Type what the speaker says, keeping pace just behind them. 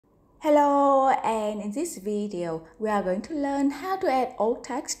Hello, and in this video, we are going to learn how to add alt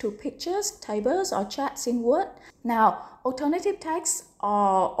text to pictures, tables, or charts in Word. Now, alternative text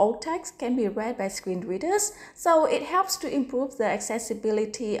or alt text can be read by screen readers, so it helps to improve the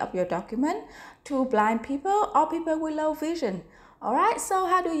accessibility of your document to blind people or people with low vision. Alright, so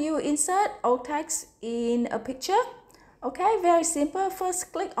how do you insert alt text in a picture? Okay, very simple.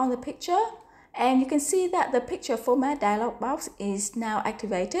 First, click on the picture, and you can see that the picture format dialog box is now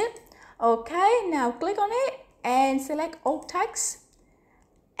activated. Okay, now click on it and select alt text.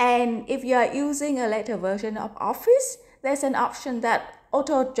 And if you are using a later version of Office, there's an option that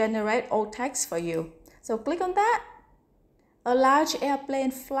auto-generate alt text for you. So click on that. A large airplane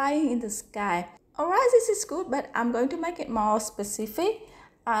flying in the sky. Alright, this is good, but I'm going to make it more specific.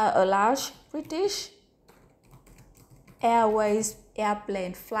 A large British Airways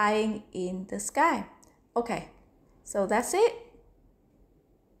airplane flying in the sky. Okay, so that's it.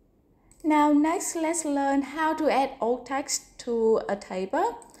 Now next, let's learn how to add alt text to a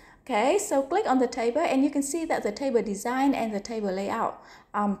table. Okay, so click on the table and you can see that the table design and the table layout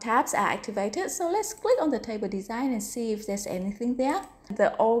tabs are activated. So let's click on the table design and see if there's anything there.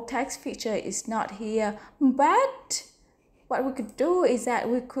 The alt text feature is not here, but what we could do is that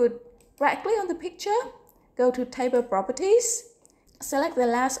we could right click on the picture, go to table properties, select the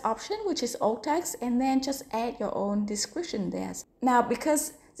last option, which is alt text, and then just add your own description there. Now,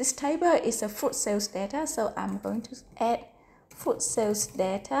 because this table is a food sales data, so I'm going to add food sales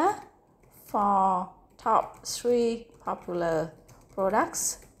data for top 3 popular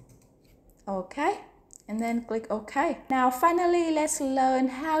products. Okay, and then click OK. Now finally, let's learn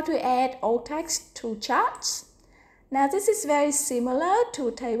how to add alt text to charts. Now this is very similar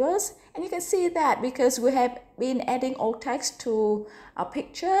to tables, and you can see that because we have been adding alt text to our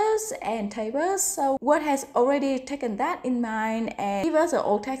pictures and tables, so Word has already taken that in mind and give us an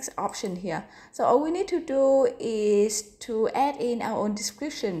alt text option here. So all we need to do is to add in our own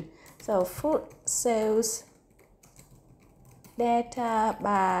description. So food sales data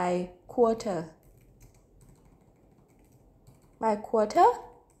by quarter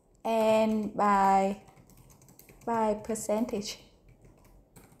and by percentage.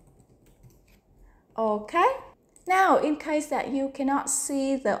 Okay, now in case that you cannot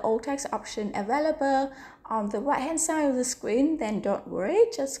see the alt text option available on the right hand side of the screen, then don't worry,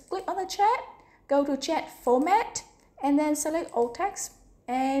 just click on the chat, go to chat format, and then select alt text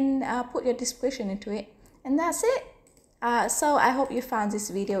and put your description into it, and that's it. So I hope you found this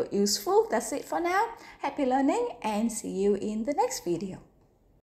video useful. That's it for now. Happy learning and see you in the next video.